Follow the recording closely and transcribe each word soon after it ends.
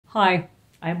Hi,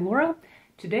 I'm Laura.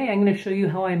 Today I'm going to show you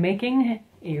how I'm making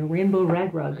a rainbow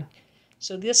rag rug.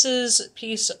 So this is a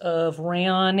piece of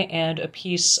rayon and a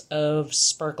piece of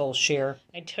sparkle sheer.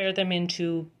 I tear them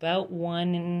into about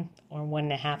 1 or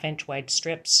 1.5 inch wide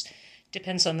strips.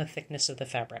 Depends on the thickness of the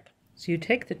fabric. So you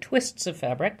take the twists of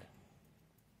fabric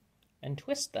and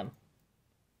twist them.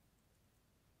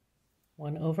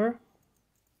 1 over,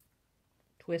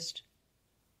 twist,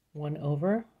 1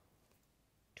 over,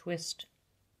 twist,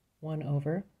 1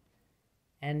 over,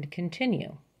 and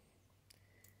continue.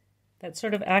 That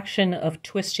sort of action of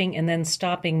twisting and then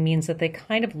stopping means that they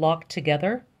kind of lock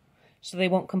together, so they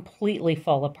won't completely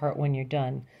fall apart when you're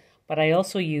done. But I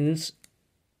also use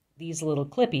these little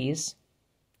clippies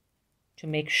to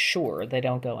make sure they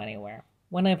don't go anywhere.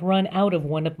 When I've run out of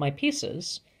one of my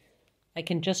pieces, I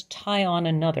can just tie on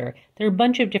another. There are a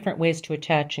bunch of different ways to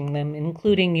attaching them,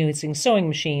 including using sewing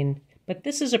machine, but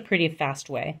this is a pretty fast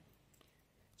way.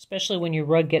 Especially when your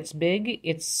rug gets big,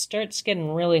 it starts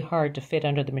getting really hard to fit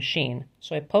under the machine.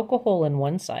 So I poke a hole in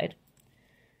one side,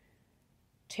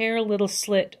 tear a little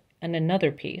slit in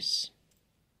another piece,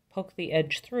 poke the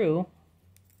edge through,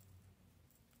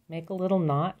 make a little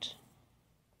knot,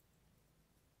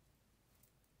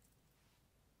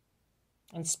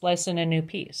 and splice in a new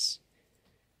piece.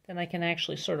 Then I can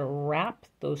actually sort of wrap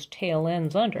those tail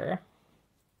ends under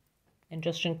and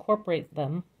just incorporate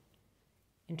them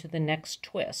into the next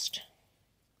twist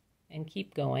and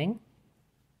keep going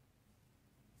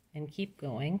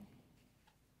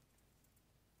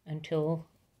until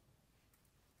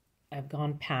I've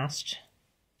gone past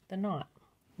the knot.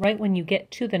 Right when you get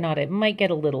to the knot, it might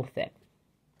get a little thick.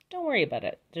 Don't worry about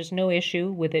it. There's no issue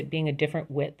with it being a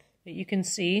different width. But you can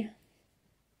see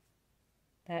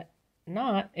that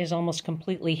knot is almost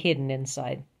completely hidden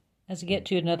inside. As you get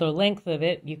to another length of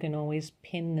it, you can always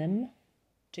pin them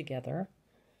together,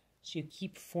 so you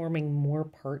keep forming more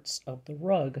parts of the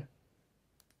rug.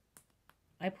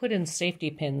 I put in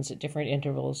safety pins at different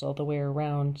intervals all the way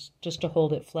around just to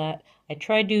hold it flat. I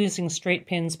tried using straight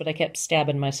pins, but I kept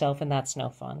stabbing myself, and that's no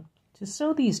fun. To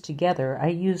sew these together, I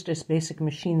used a basic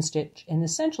machine stitch and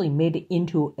essentially made it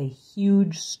into a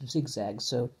huge zigzag.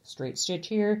 So straight stitch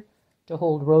here to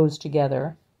hold rows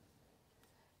together,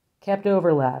 kept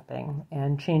overlapping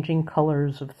and changing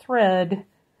colors of thread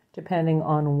depending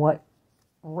on what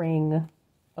ring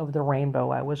of the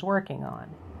rainbow I was working on.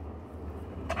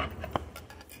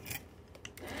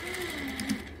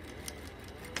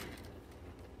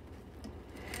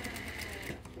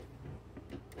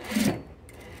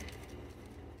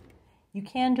 You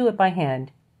can do it by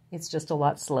hand, it's just a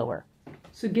lot slower.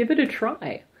 So give it a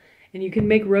try, and you can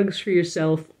make rugs for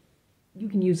yourself. You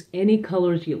can use any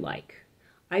colors you like.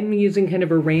 I'm using kind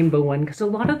of a rainbow one because a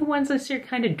lot of the ones I see are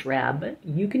kind of drab. But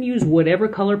you can use whatever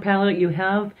color palette you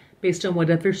have based on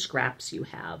whatever scraps you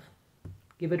have.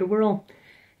 Give it a whirl,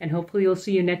 and hopefully you'll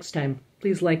see you next time.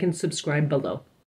 Please like and subscribe below.